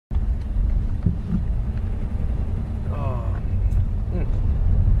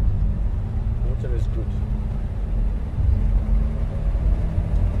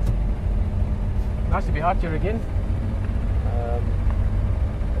be out here again.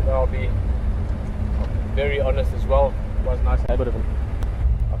 And I'll be very honest as well. It was nice to have a bit of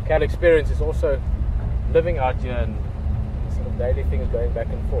a cattle experience. Is also living out here and sort of daily things going back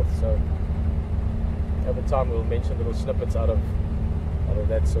and forth. So over time we'll mention little snippets out of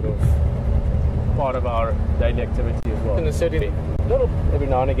that sort of part of our daily activity as well. And certainly a little every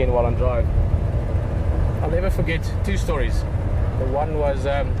now and again while on drive. I'll never forget two stories. The one was,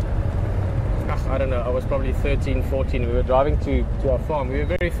 I don't know, I was probably 13, 14. We were driving to our farm. We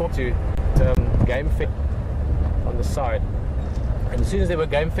were very fortunate to game fence on the side. And as soon as there were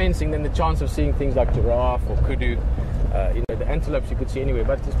game fencing, then the chance of seeing things like giraffe or kudu, the antelopes you could see anywhere,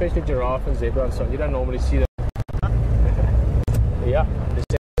 but especially giraffe and zebra and so on, you don't normally see them. Yeah, just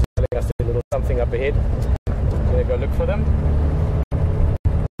telling us a little something up ahead. I'm going to go look for them.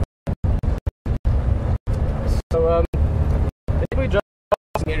 So, we drove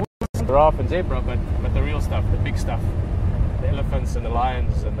giraffe and zebra, but the real stuff, the big stuff, the elephants and the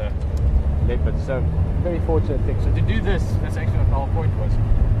lions and the leopards. So, very fortunate thing. So, to do this, that's actually what the whole point was.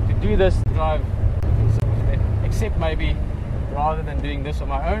 To do this, drive, except maybe rather than doing this on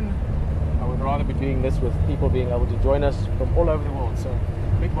my own, I would rather be doing this with people being able to join us from all over the world. So,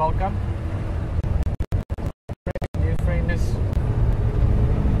 big welcome. New friends. You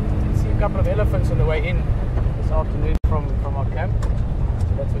can see a couple of elephants on the way in this afternoon from our camp. So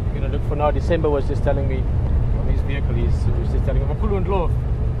that's what we're going to look for now. December was just telling me on his vehicle, he was just telling me, Makulu and Love,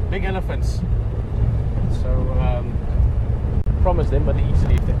 big elephants. So, promise them, but they each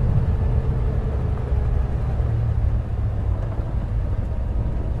leave them.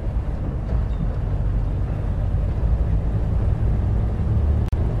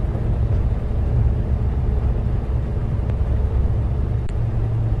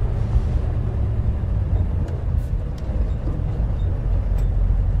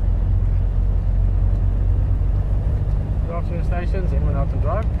 Stations, in out and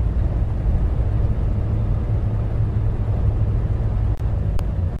drive.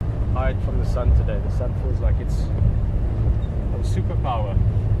 Hide from the sun today. The sun feels like it's on superpower.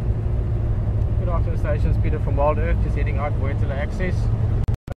 Good afternoon, stations. Peter from Wild Earth, just heading out Boetela access.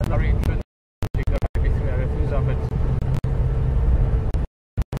 Lorry entrance. Maybe 3 RFUs of it.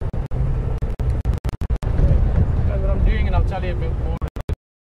 That's what I'm doing, and I'll tell you a bit more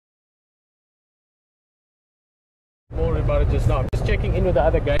about it just now. I'm just checking in with the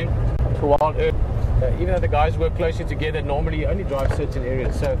other game for Wild Earth. Even though the guys work closely together, normally you only drive certain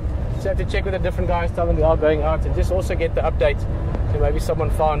areas. So just have to check with the different guys, tell them they are going out, and just also get the update. So maybe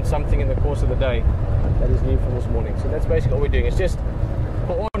someone found something in the course of the day that is new from this morning. So that's basically all we're doing. It's just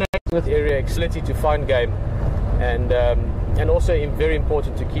coordinating with area, ability to find game, and also very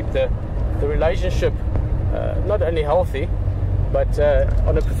important to keep the relationship not only healthy, but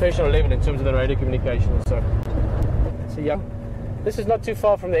on a professional level in terms of the radio communication and so. So yeah, this is not too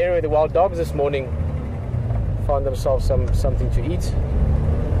far from the area where the wild dogs this morning found themselves something to eat.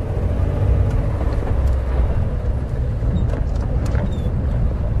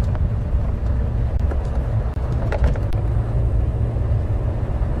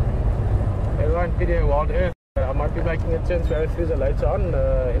 Everyone, video Wild Earth. I might be making a turn to Arethusa later on.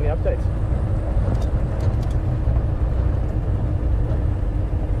 Any updates?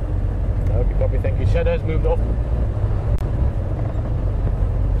 Okay, copy. Thank you. Shadows moved off.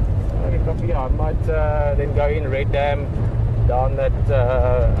 Copy. I might then go in Red Dam, down that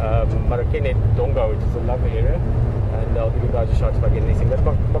Marakene Dongo, which is a lovely area, and I'll give you guys a shot if I get anything. That's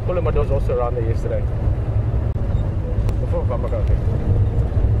Makulu was also around there yesterday.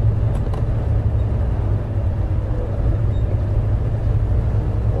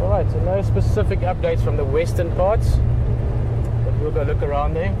 Alright, so no specific updates from the western parts, but we'll go look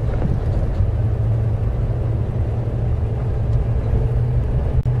around there.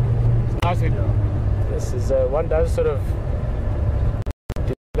 This is one does sort of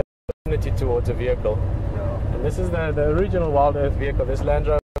develop towards a vehicle, and this is the original Wild Earth vehicle. This Land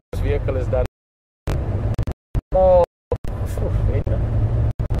Rover vehicle is done. Oh,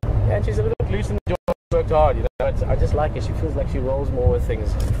 yeah, and she's a little bit loose in the jaw. Worked hard, you know. I just like it. She feels like she rolls more with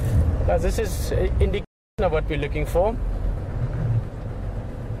things. Guys, this is an indication of what we're looking for.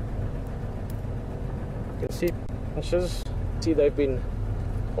 You can see inches. See, they've been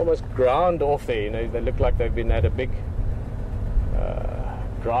almost ground off there, you know. They look like they've had a big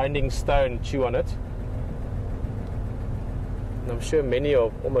grinding stone chew on it. And I'm sure many or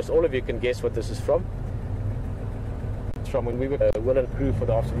almost all of you can guess what this is from. It's from when we were Will and crew for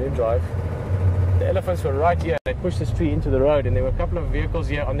the afternoon drive. The elephants were right here. They pushed this tree into the road, and there were a couple of vehicles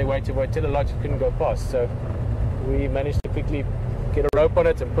here on their way to Boetela Lodge that couldn't go past. So we managed to quickly get a rope on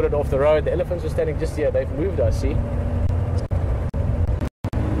it and put it off the road. The elephants were standing just here. They've moved, I see.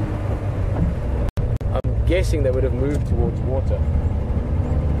 I'm guessing they would have moved towards water.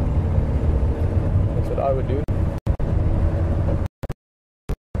 That's what I would do.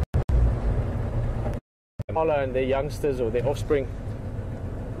 Impala and their youngsters or their offspring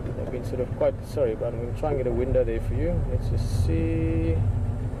have been sort of quite, sorry, but I'm going to try and get a window there for you. Let's just see.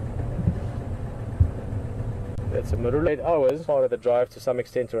 That's a Marula. 8 hours, part of the drive to some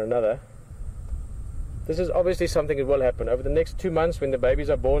extent or another. This is obviously something that will happen. Over the next 2 months when the babies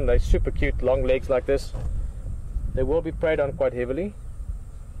are born, they're super cute, long legs like this. They will be preyed on quite heavily.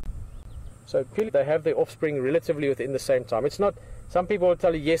 So clearly they have their offspring relatively within the same time. It's not, some people will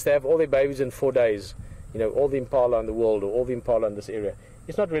tell you, yes, they have all their babies in 4 days. You know, all the impala in the world or all the impala in this area.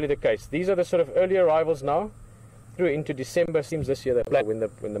 It's not really the case. These are the sort of early arrivals now. Through into December, seems this year, when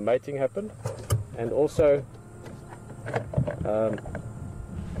the mating happened. And also,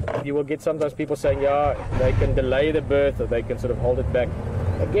 you will get sometimes people saying, yeah, they can delay the birth or they can sort of hold it back.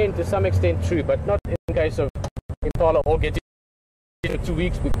 Again, to some extent true, but not in the case of impala all getting 2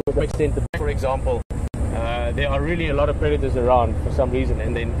 weeks because to some extent, for example, there are really a lot of predators around for some reason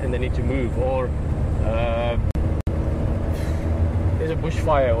and they need to move, or there's a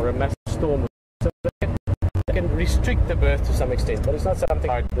bushfire or a massive storm. So they can restrict the birth to some extent, but it's not something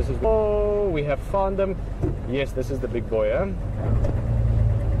hard. This is, oh, we have found them. Yes, this is the big boy, huh?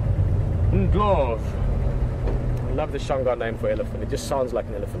 Ndlovu. I love the Shangaan name for elephant. It just sounds like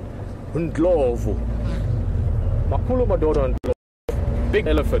an elephant. Ndlovu. Makulu Madoro Ndlovu. Big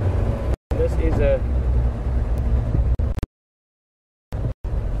elephant. This is a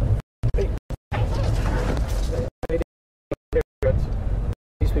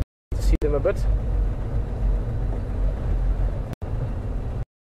see them a bit.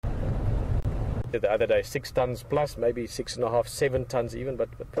 The other day 6 tons plus, maybe 6.5, 7 tons even, but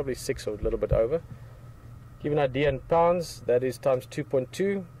probably 6 or a little bit over. Give an idea in pounds, that is times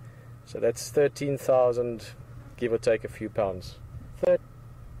 2.2, so that's 13,000, give or take a few pounds. Third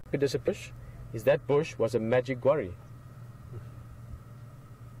bush is that bush was a magic guarri.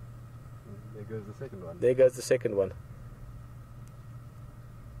 There goes the second one. There goes the second one.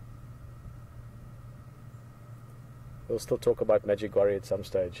 We'll still talk about magic guarri at some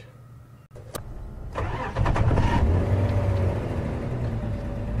stage.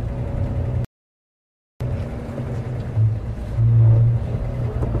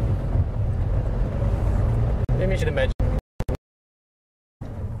 Let me show the magic.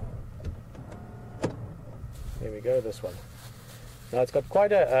 There we go, this one. Now it's got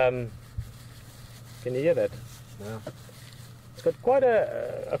quite a, can you hear that? Yeah. It's got quite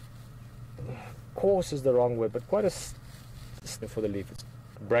a coarse is the wrong word, but quite a for the leaf. It's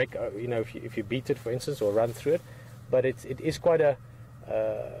break, you know, if you beat it, for instance, or run through it, but it is quite a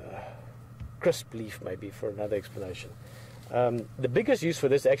crisp leaf, maybe, for another explanation. The biggest use for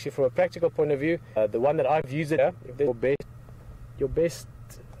this, actually, from a practical point of view, the one that I've used it, if your best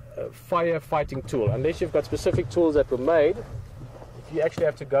firefighting tool, unless you've got specific tools that were made, if you actually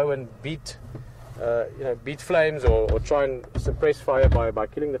have to go and beat, beat flames or try and suppress fire by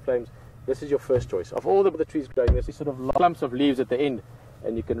killing the flames, this is your first choice. Of all the trees growing, there's these sort of clumps of leaves at the end,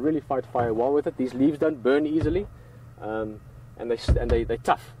 and you can really fight fire well with it. These leaves don't burn easily, and they're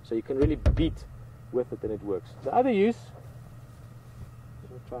tough, so you can really beat with it, and it works. The other use,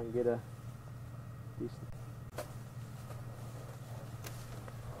 let me try and get a decent.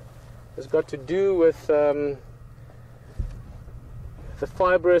 It's got to do with the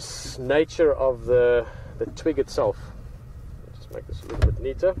fibrous nature of the twig itself. Let's just make this a little bit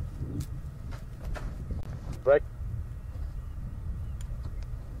neater. Break.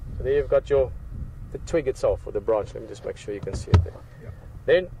 So there you've got the twig itself, or the branch. Let me just make sure you can see it there. Yeah.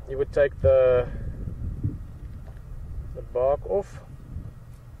 Then you would take the bark off.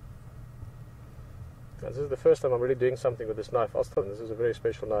 Now, this is the first time I'm really doing something with this knife. This is a very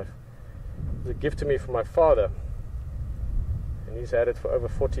special knife. It was a gift to me from my father, and he's had it for over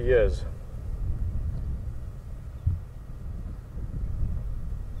 40 years.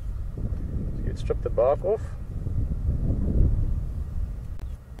 So you'd strip the bark off.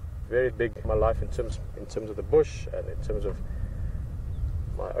 Very big in my life in terms of the bush, and in terms of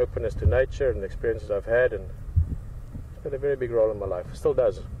my openness to nature and the experiences I've had, and it's played a very big role in my life. It still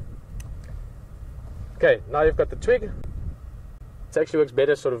does. Okay, now you've got the twig. It actually works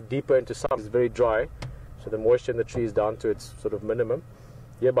better sort of deeper into summer. It's very dry, so the moisture in the tree is down to its sort of minimum.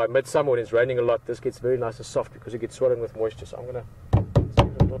 Here by midsummer, when it's raining a lot, this gets very nice and soft because it gets swollen with moisture. So I'm going to give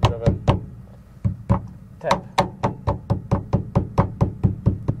it a little bit of a tap.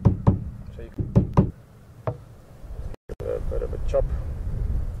 So you can give it a bit of a chop.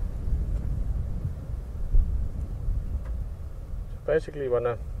 basically want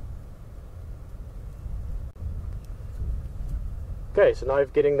to... Okay, so now you're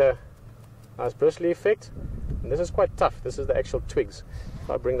getting the nice bristly effect. And this is quite tough. This is the actual twigs. If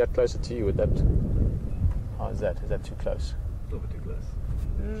I bring that closer to you, with that... How is that? Is that too close? A little bit too close.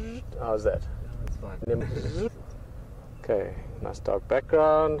 How's that? Yeah, that's fine. Okay, nice dark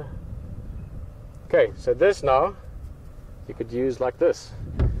background. Okay, so this now you could use like this.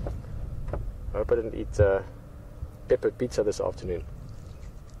 I hope I didn't eat peppered pizza this afternoon.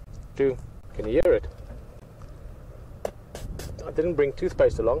 Can you hear it? I didn't bring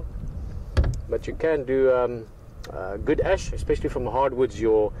toothpaste along, but you can do good ash, especially from hardwoods,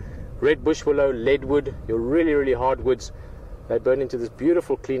 your red bush willow, leadwood, your really, really hardwoods. They burn into this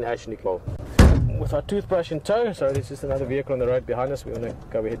beautiful clean ash nickel. With our toothbrush in tow, so there's just another vehicle on the road behind us. We want to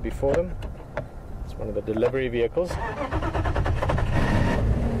go ahead before them. It's one of the delivery vehicles.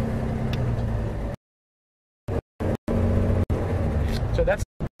 So that's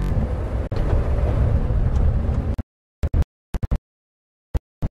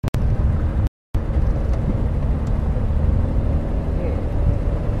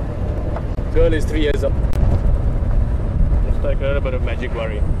girl is 3 years old. Looks like a little bit of magic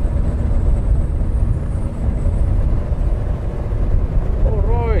worry.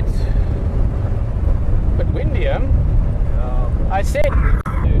 Alright. But windy, huh? Yeah. I said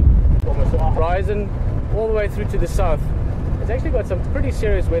almost the horizon all the way through to the south. It's actually got some pretty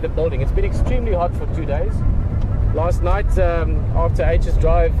serious weather building. It's been extremely hot for 2 days. Last night, after H's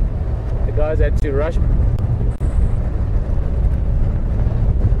drive, the guys had to rush.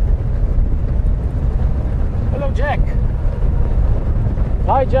 Hello, Jack.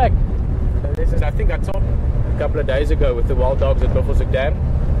 Hi, Jack. This is, I think I told a couple of days ago with the wild dogs at Buffelshoek Dam.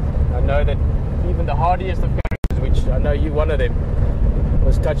 I know that even the hardiest of characters, which I know you one of them,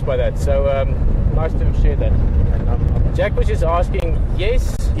 was touched by that. So nice to have shared that. And, Jack was just asking,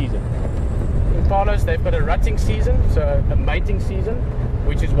 yes, season. In Impalas, they've got a rutting season, so a mating season,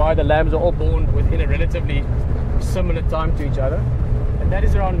 which is why the lambs are all born within a relatively similar time to each other. And that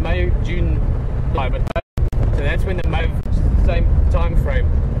is around May, June, July. So that's when the male, same time frame.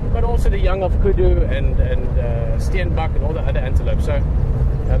 But also the young of kudu and steenbok and all the other antelope. So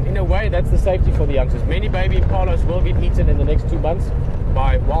in a way, that's the safety for the youngsters. Many baby impalas will get eaten in the next 2 months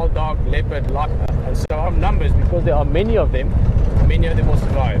by wild dog, leopard, and so on numbers, because there are many of them will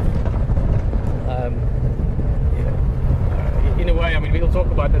survive. In a way, I mean, we'll talk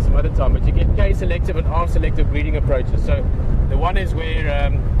about this some other time, but you get K-selective and R-selective breeding approaches. So the one is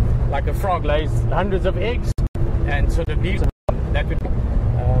where, like a frog lays hundreds of eggs and sort of leaves that would,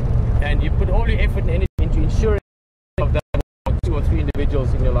 and you put all your effort and energy into ensuring of that 2 or 3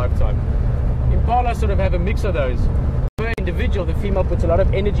 individuals in your lifetime. Impala sort of have a mix of those. Per individual, the female puts a lot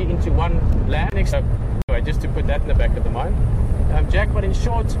of energy into one lamb. So anyway, just to put that in the back of the mind. Jack, but in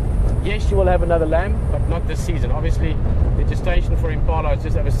short, yes, you will have another lamb, but not this season. Obviously, the gestation for Impala is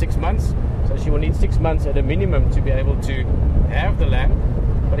just over 6 months, so she will need 6 months at a minimum to be able to have the lamb.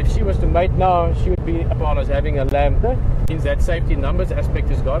 But if she was to mate now, she would be Impalas having a lamb. Means that safety numbers aspect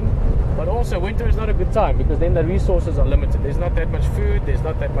is gone. But also, winter is not a good time, because then the resources are limited. There's not that much food, there's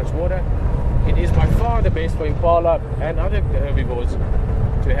not that much water. It is by far the best for Impala and other herbivores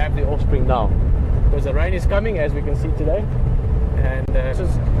to have the offspring now, because the rain is coming, as we can see today. And this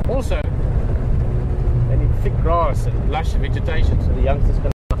is also, they need thick grass and lush vegetation, so the youngsters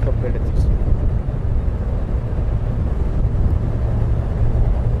can hunt from predators.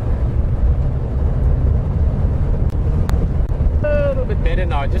 A little bit better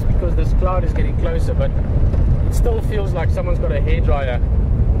now, just because this cloud is getting closer, but it still feels like someone's got a hairdryer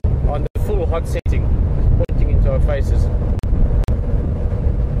on the full hot setting, pointing into our faces.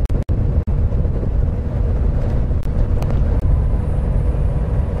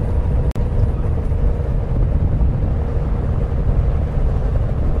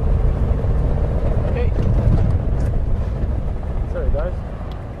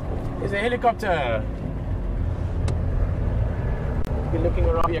 There's a helicopter. We're looking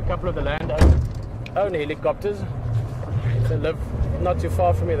around a couple of the land-owned helicopters. They live not too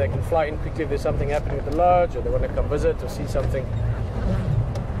far from here. They can fly in quickly if there's something happening at the lodge, or they want to come visit or see something.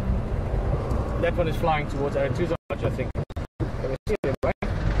 That one is flying towards Arantuza Lodge, I think. Can we see them, right?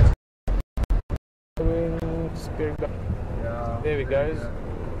 Yeah. There we go.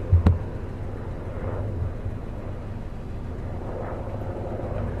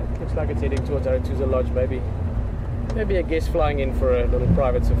 Looks like it's heading towards Arantuza Lodge, maybe a guest flying in for a little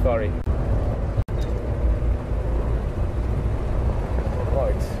private safari.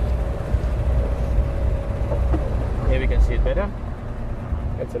 Right. Here we can see it better.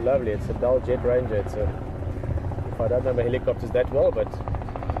 It's a lovely, it's a dual jet Ranger. It's a I don't know my helicopters that well, but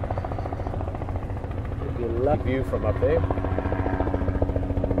it'll be a lovely view from up there.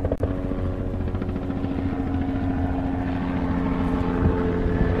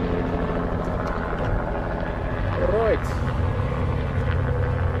 Alright.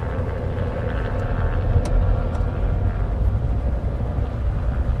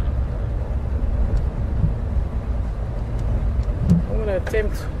 I'm going to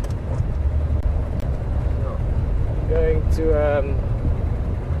attempt going to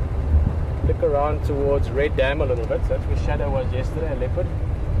look around towards Red Dam a little bit. So that's where Shadow was yesterday, a leopard.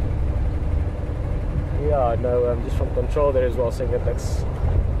 Yeah, I know, just from control there as well, saying that it's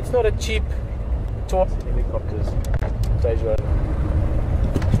not a cheap tour. Helicopters, stage one.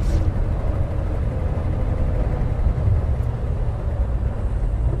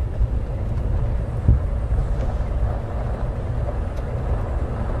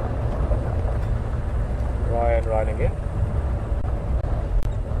 Ryan again.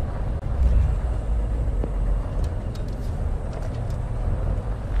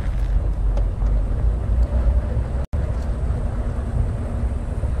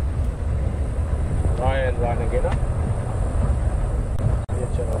 Ryan again.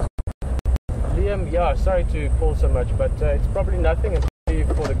 Liam, yeah, sorry to call so much, but it's probably nothing and probably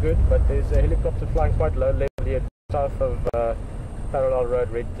for the good, but there's a helicopter flying quite low level here south of Parallel Road,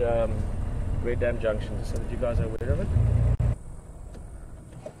 Red Dam Junction, just so that you guys are aware of it.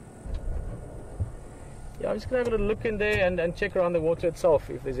 Yeah, I'm just going to have a little look in there and check around the water itself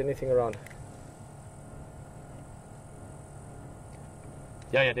if there's anything around.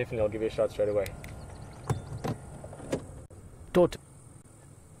 Yeah, definitely. I'll give you a shot straight away. Tot.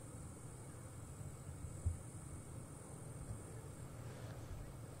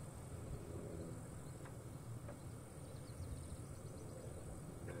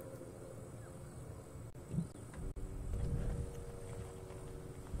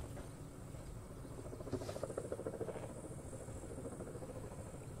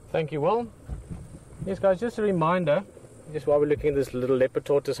 Thank you, Will. Yes, guys, just a reminder, just while we're looking at this little leopard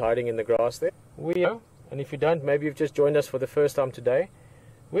tortoise hiding in the grass there, and if you don't, maybe you've just joined us for the first time today,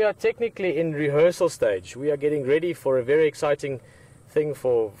 we are technically in rehearsal stage. We are getting ready for a very exciting thing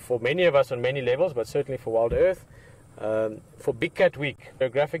for many of us on many levels, but certainly for Wild Earth, for Big Cat Week,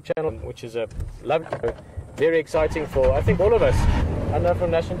 Geographic Channel, which is a lovely, very exciting for, I think, all of us. I know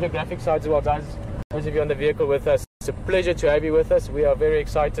from National Geographic side as well, guys, those of you on the vehicle with us, it's a pleasure to have you with us. We are very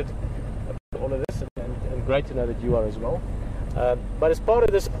excited about all of this, and great to know that you are as well. But as part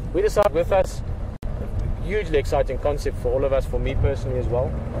of this, we decided with us, a hugely exciting concept for all of us, for me personally as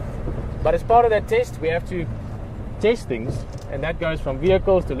well. But as part of that test, we have to test things, and that goes from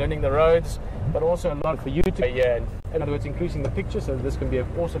vehicles to learning the roads, but also a lot for you to, in other words, increasing the picture, so this can be an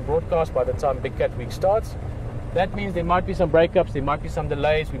awesome broadcast by the time Big Cat Week starts. That means there might be some breakups, there might be some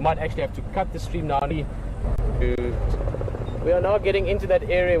delays, we might actually have to cut the stream down. We are now getting into that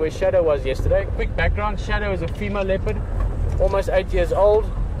area where Shadow was yesterday. Quick background, Shadow is a female leopard, almost 8 years old,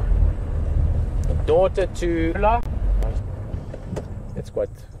 daughter to Lula. It's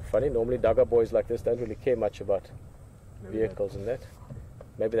quite funny, normally Dagga boys like this don't really care much about vehicles and that.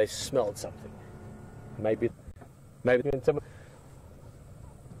 Maybe they smelled something. Maybe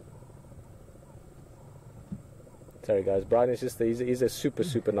sorry guys, Brian is just, he's a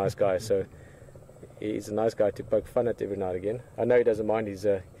super nice guy, so he's a nice guy to poke fun at every now and again. I know he doesn't mind. He's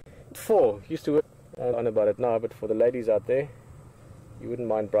 4, used to work on about it now, but for the ladies out there, you wouldn't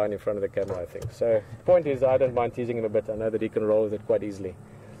mind Brian in front of the camera, I think. So point is, I don't mind teasing him a bit. I know that he can roll with it quite easily.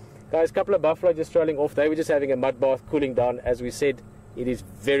 Guys, a couple of buffalo just strolling off. They were just having a mud bath, cooling down. As we said, it is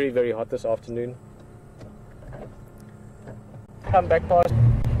very hot this afternoon. Come back past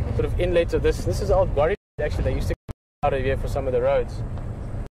sort of inlets of this. This is old Quarry. Actually, they used to come out of here for some of the roads.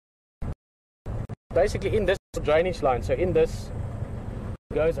 Basically in this drainage line, so in this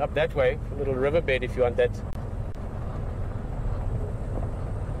goes up that way, a little riverbed if you want that.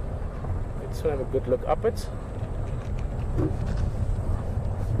 Let's have a good look up it.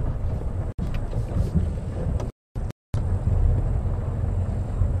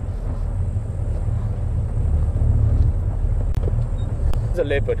 This is a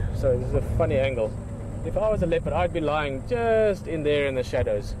leopard, so this is a funny angle. If I was a leopard, I'd be lying just in there in the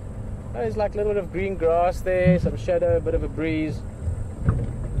shadows. There's like a little bit of green grass there, some shadow, a bit of a breeze.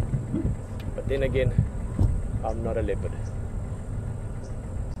 But then again, I'm not a leopard.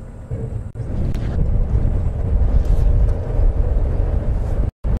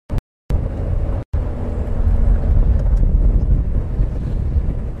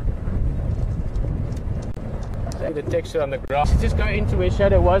 So the texture on the grass. Just go into where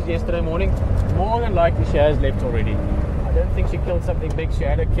Shadow was yesterday morning. More than likely she has left already. I don't think she killed something big. She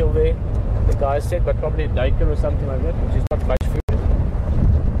had a kill there, the guys said, but probably a duiker or something like that, which is not much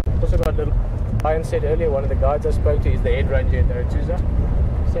food. Also got a little, Ryan said earlier, one of the guides I spoke to is the head ranger in Aretusa.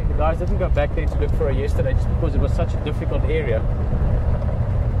 He said the guys didn't go back there to look for her yesterday just because it was such a difficult area.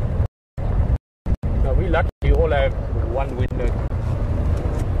 Now we're lucky we all have one window.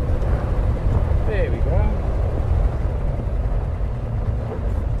 There we go.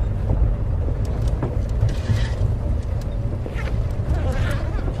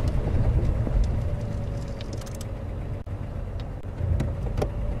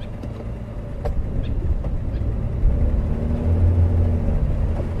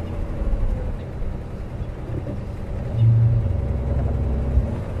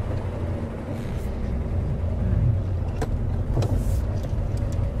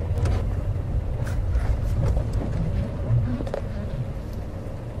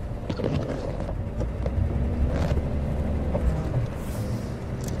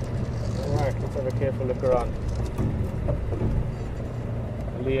 Careful look around.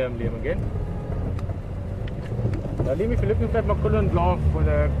 Liam again. Now Liam, if you're looking for Makulu and Blanc for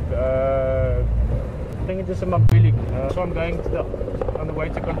the I think it's just a Mabili. So I'm going to on the way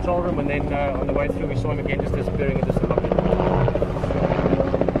to control room, and then on the way through we saw him again just disappearing into some Mabili.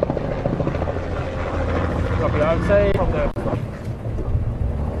 Copy, I would say from the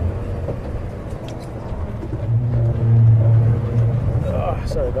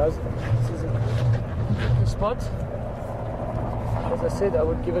sorry guys. Spot. As I said, I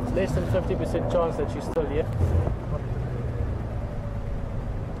would give it less than 50% chance that she's still here.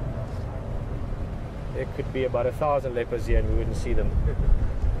 There could be about 1,000 leopards here and we wouldn't see them.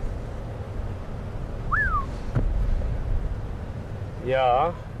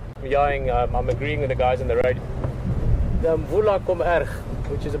 Yeah, I'm agreeing with the guys on the road. The Mvula kom erg,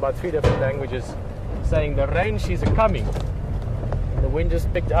 which is about 3 different languages, saying the rain she's coming. The wind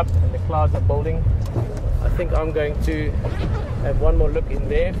just picked up and the clouds are building. I think I'm going to have one more look in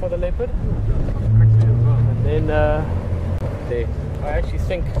there for the leopard. And then there. I actually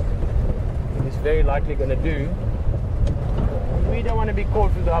think it's very likely going to do. We don't want to be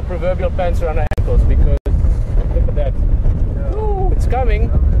caught with our proverbial pants around our ankles because look at that. Ooh, it's coming.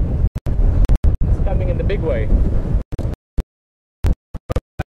 It's coming in the big way.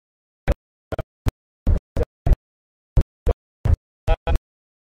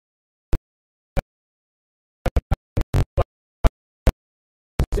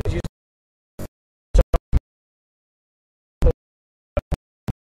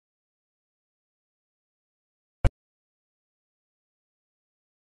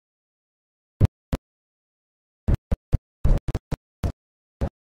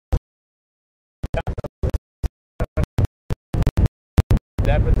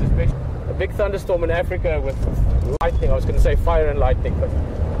 A big thunderstorm in Africa with lightning. I was going to say fire and lightning, but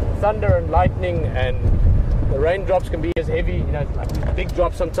thunder and lightning, and the raindrops can be as heavy, you know, like big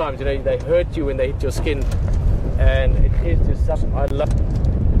drops sometimes, you know, they hurt you when they hit your skin, and it is just such, I love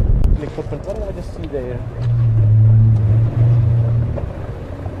the equipment. What did I just see there?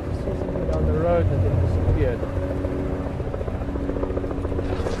 I saw something down the road and then disappeared.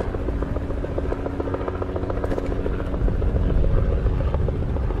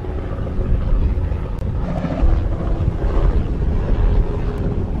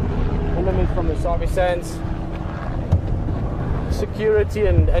 From the Sabi Sands security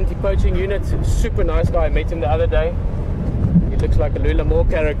and anti-poaching unit. Super nice guy. I met him the other day. He looks like a Lula Moore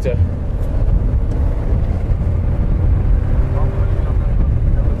character.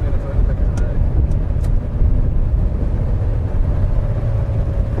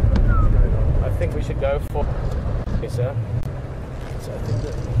 I think we should go for yes, sir. So I think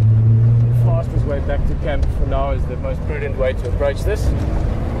the fastest way back to camp for now is the most prudent way to approach this.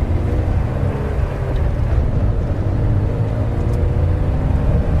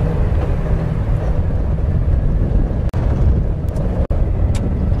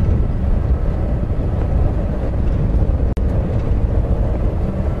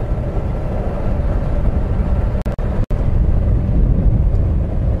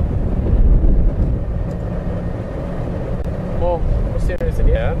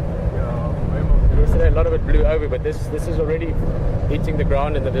 Yesterday a lot of it blew over, but this is already hitting the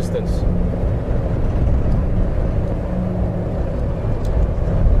ground in the distance.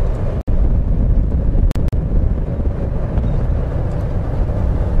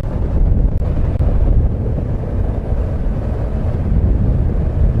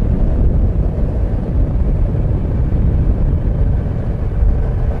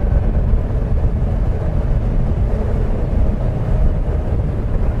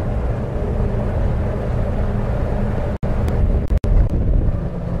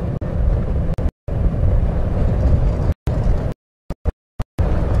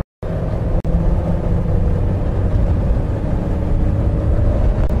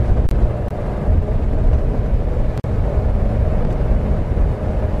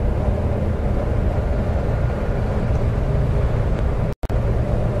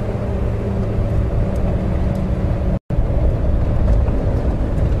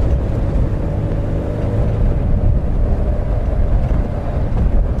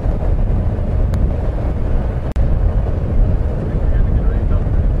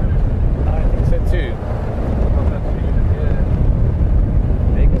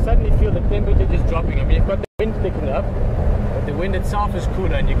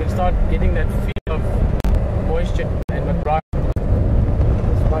 can start getting that feel of moisture and McBride.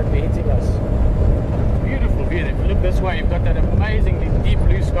 This might be hitting us. Beautiful view. If you look this way, you've got that amazingly deep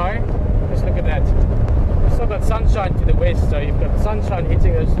blue sky. Just look at that. You've still got sunshine to the west, so you've got sunshine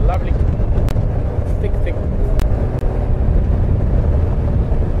hitting us. Lovely, thick.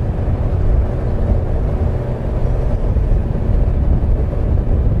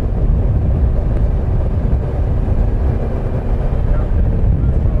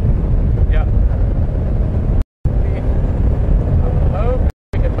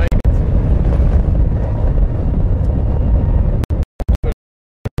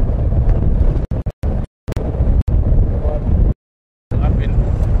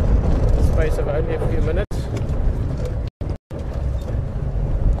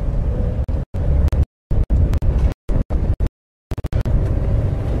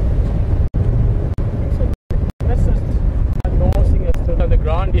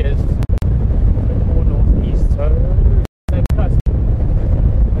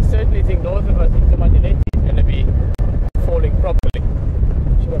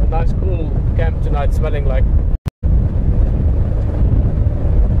 Smelling like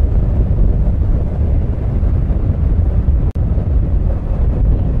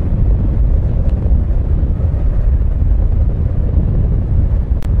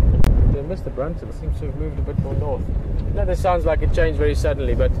Mr. Brunton seems to have moved a bit more north. Now this sounds like it changed very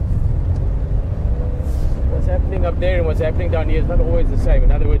suddenly, but what's happening up there and what's happening down here is not always the same.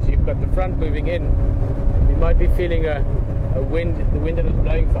 In other words, you've got the front moving in. We might be feeling a wind. The wind that is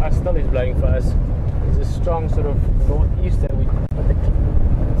blowing for us still is blowing for us. There's a strong sort of northeast that we're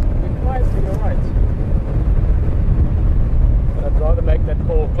quietly alright. But I'd rather make that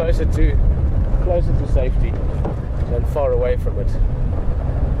call closer to safety than far away from it.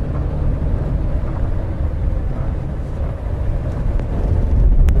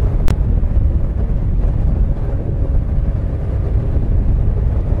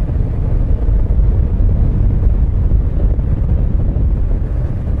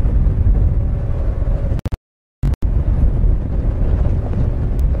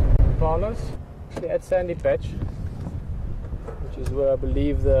 At Sandy Patch, which is where I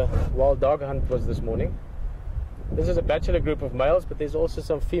believe the wild dog hunt was this morning. This is a bachelor group of males, but there's also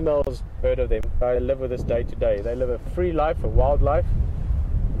some females. Heard of them. I live with us day to day. They live a free life, a wild life.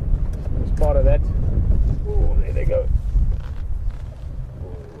 As part of that, oh, there they go.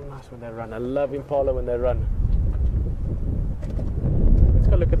 Oh, nice when they run. I love impala when they run. Let's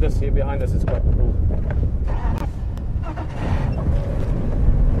go look at this here behind us. It's quite cool.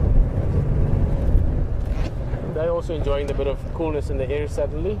 They're also enjoying the bit of coolness in the air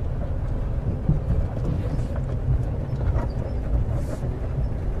suddenly.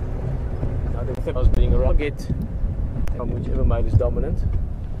 Now the females being around get from whichever male is dominant.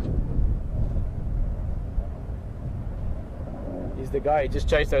 He's the guy who just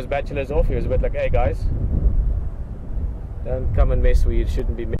chased those bachelors off. He was a bit like, hey guys, don't come and mess where you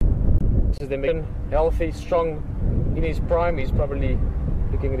shouldn't be messing. This is the man, healthy, strong, in his prime. He's probably,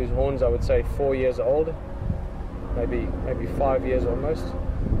 looking at his horns, I would say 4 years old. Maybe 5 years almost.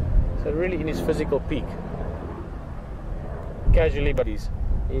 So really in his physical peak. Casually, but he's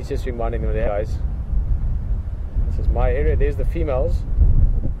just reminding them, guys, this is my area. There's the females.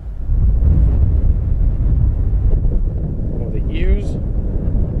 Or the ewes.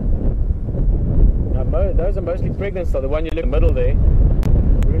 Now, those are mostly pregnant, so the one you look in the middle there,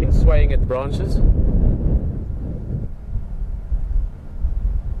 really swaying at the branches.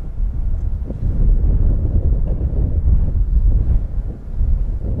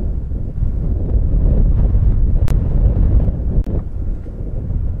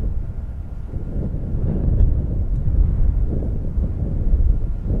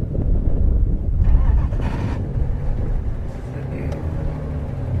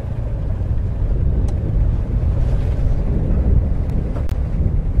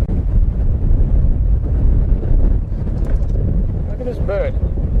 Bird.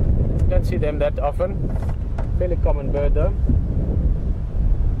 Don't see them that often. Fairly common bird though.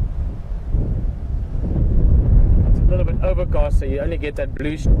 It's a little bit overcast, so you only get that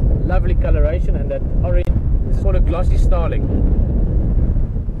bluish, lovely coloration and that orange, sort of glossy starling.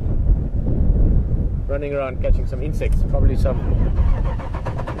 Running around catching some insects, probably some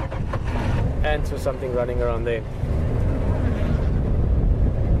ants or something running around there.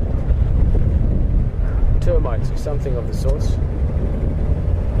 Termites or something of the sort.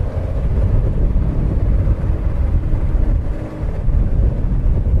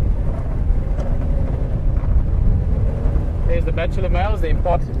 There's the bachelor males. They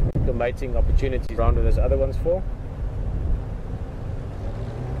impart the mating opportunities around where there's other ones for.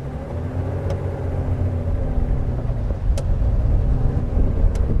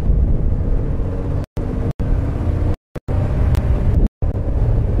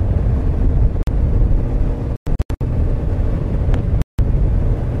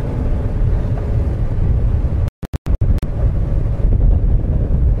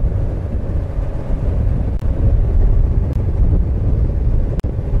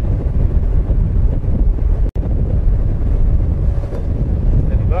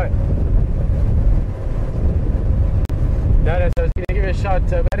 shot, we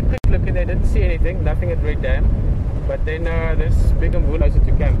had a quick look in there, didn't see anything, nothing at Red Dam. But then this big bull closer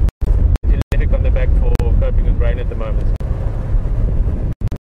to camp. Electric on the back for coping with rain at the moment.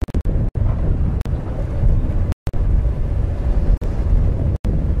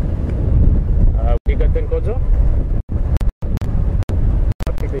 We got Tenkozo.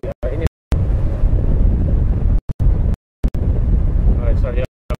 Alright, sorry.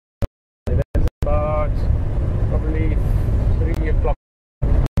 That's about probably 3 o'clock.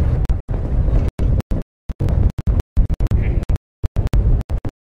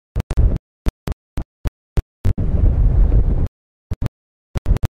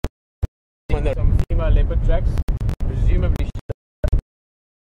 Some female leopard tracks, presumably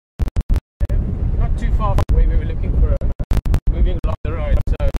not too far from where we were looking for moving along the road.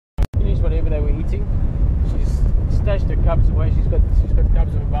 So finished whatever they were eating. She's stashed her cubs away. She's got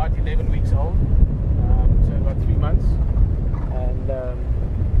cubs of about 11 weeks old, so about 3 months, and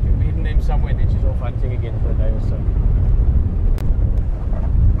we've hidden them somewhere. Then she's off hunting again for a day or so.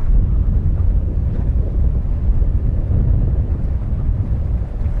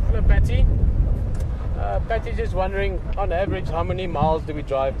 Hello, Patty. Patty's just wondering, on average, how many miles do we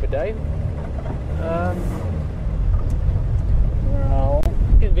drive per day? Well,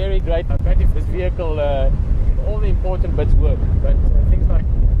 it can vary great. Patty, this vehicle, all the important bits work, but things like,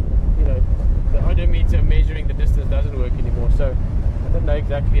 you know, the odometer measuring the distance doesn't work anymore, so I don't know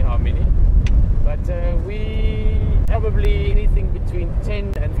exactly how many. But we probably anything between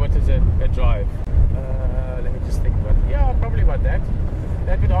 10 and what is a drive. Let me just think about it. Yeah, probably about that.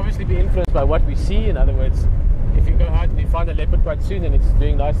 That would obviously be influenced by what we see. In other words, if you go out and you find a leopard quite soon and it's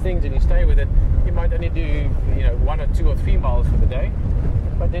doing nice things and you stay with it, you might only do, you know, 1 or 2 or 3 miles for the day.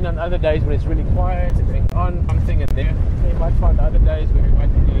 But then on other days when it's really quiet and doing on something and there, you might find other days where we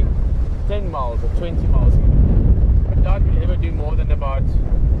might be doing 10 miles or 20 miles. I doubt we'll ever do more than about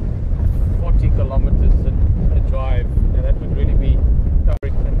 40 kilometers a drive. Now that would really be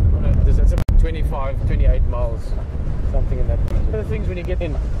covering, that's about 25, 28 miles. Something in that region. One of the things when you get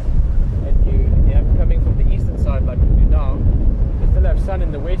in and you have coming from the eastern side like we do now, you still have sun in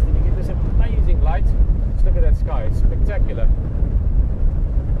the west and you get this amazing light. Just look at that sky, it's spectacular.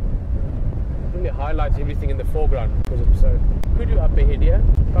 It really highlights everything in the foreground because it's so kudu up ahead here.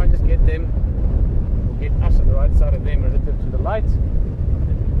 Try and just get them, or get us on the right side of them relative to the light.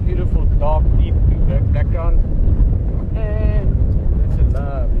 Beautiful dark deep blue background, and that's a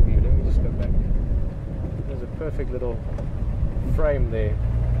lovely view. Let me just go back. There's a perfect little frame there.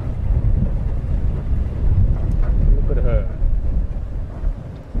 Look at her.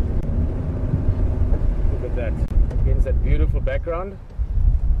 Look at that. Against that beautiful background.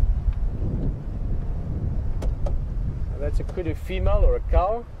 Now that's a kudu female or a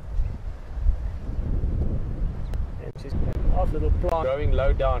cow. And she's got an odd little plant growing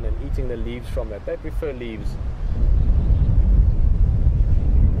low down and eating the leaves from that. They prefer leaves.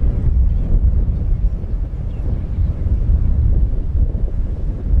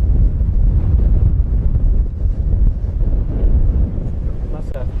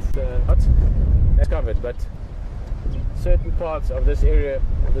 That's covered, but certain parts of this area,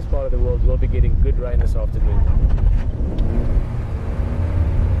 of this part of the world, will be getting good rain this afternoon.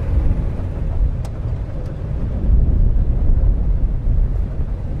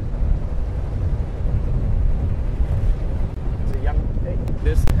 It's a young,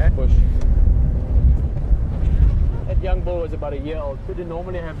 this bush. That young bull was about a year old. Could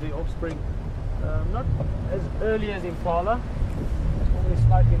normally have the offspring not as early as Impala.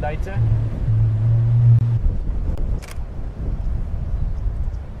 Slightly later.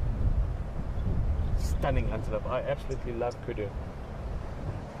 Stunning antelope. I absolutely love kudu.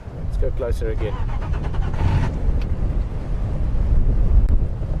 Let's go closer again.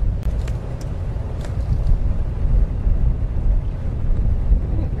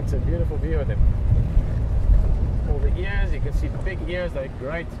 It's a beautiful view of them. All the ears, you can see big ears, they're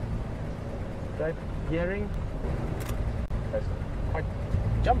great hearing. Quite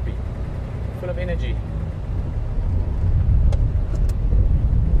jumpy, full of energy.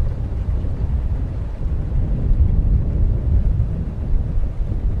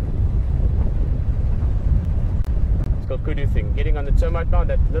 It's called kudu thing. Getting on the termite mound,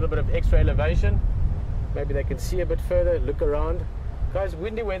 that little bit of extra elevation. Maybe they can see a bit further, look around. Guys,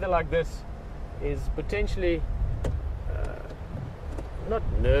 windy weather like this is potentially not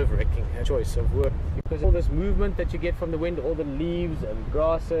nerve-wracking choice of work, because all this movement that you get from the wind, all the leaves and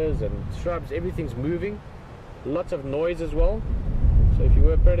grasses and shrubs, everything's moving. Lots of noise as well. So if you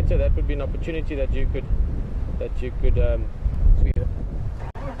were a predator, that would be an opportunity that you could let's stick with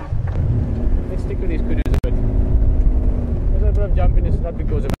these kudus a bit. There's a bit of jumpiness not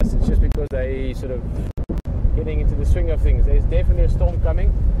because of us, it's just because they sort of getting into the swing of things. There's definitely a storm coming.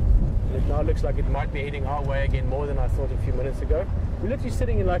 It now looks like it might be heading our way again more than I thought a few minutes ago. We're literally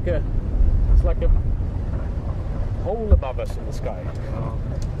sitting in like a, it's like a hole above us in the sky.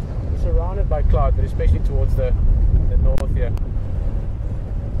 We're surrounded by cloud, but especially towards the north here.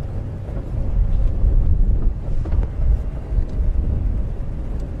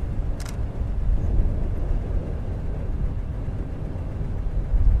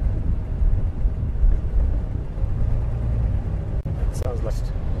 Sounds like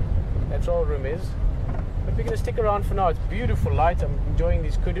that control room is. But we're going to stick around for now. It's beautiful light. I'm enjoying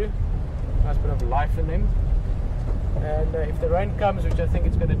these kudu. Nice bit of life in them. And if the rain comes, which I think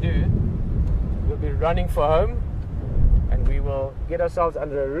it's going to do, we'll be running for home. And we will get ourselves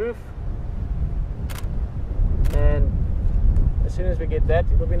under a roof. And as soon as we get that,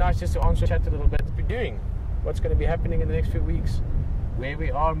 it'll be nice just to answer chat a little bit. What we're doing, what's going to be happening in the next few weeks, where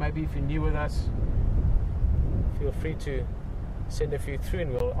we are. Maybe if you're new with us, feel free to send a few through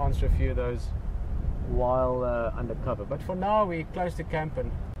and we'll answer a few of those while undercover. But for now, we're close to camp and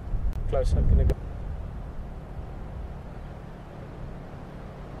close. I'm gonna go.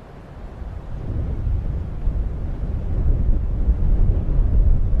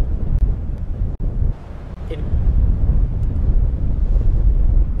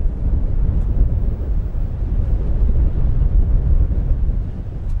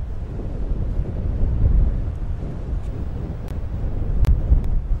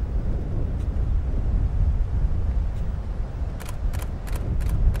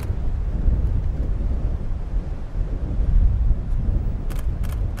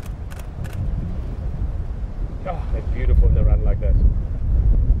 Beautiful in the run like that.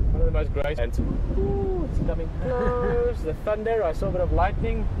 One of the most great. And ooh, it's coming close. The thunder. I saw a bit of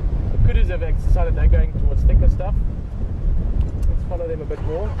lightning. The kudus have decided they're going towards thicker stuff. Let's follow them a bit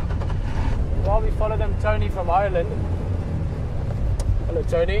more. While we follow them, Tony from Ireland. Hello,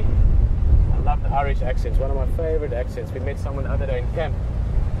 Tony. I love the Irish accents. One of my favorite accents. We met someone the other day in camp.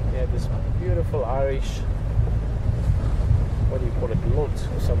 He had this beautiful Irish, what do you call it, lilt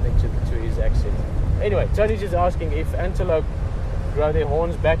or something to his accent. Anyway, Tony's just asking if antelope grow their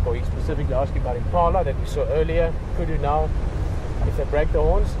horns back, or he's specifically asking about impala that we saw earlier, kudu now, if they break the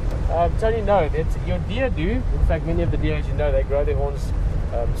horns. Tony, no, your deer do. In fact, many of the deer, as you know, they grow their horns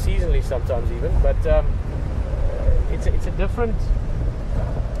seasonally sometimes even, but it's a different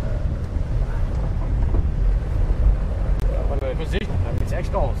position. It's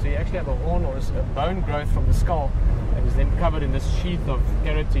actually, so you actually have a horn or a bone growth from the skull and is then covered in this sheath of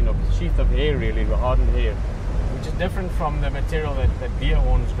keratin, or sheath of hair, really, or hardened hair, which is different from the material that deer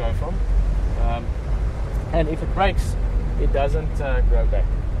horns grow from. And if it breaks, it doesn't grow back.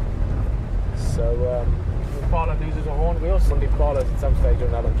 So if impala loses a horn, we also want impalas at some stage or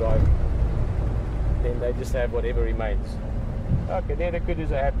another drive. Then they just have whatever remains. Okay, there the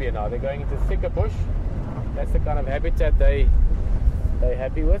kudus are happier now. They're going into thicker bush. That's the kind of habitat they're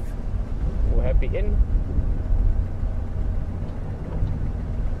happy with, or happy in.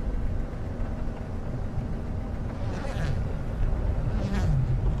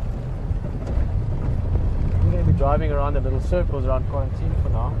 I'm going to be driving around in little circles around quarantine for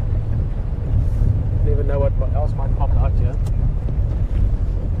now. Never know what else might pop out here.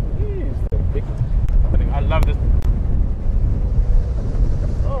 Jeez, the big thing. I love this.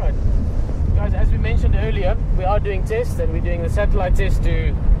 Alright. Guys, as we mentioned earlier, we are doing tests, and we're doing the satellite test to,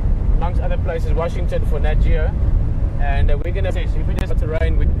 amongst other places, Washington for Nat Geo, and we're going to test. If we just got to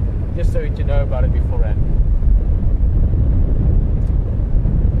rain, just so you know about it beforehand.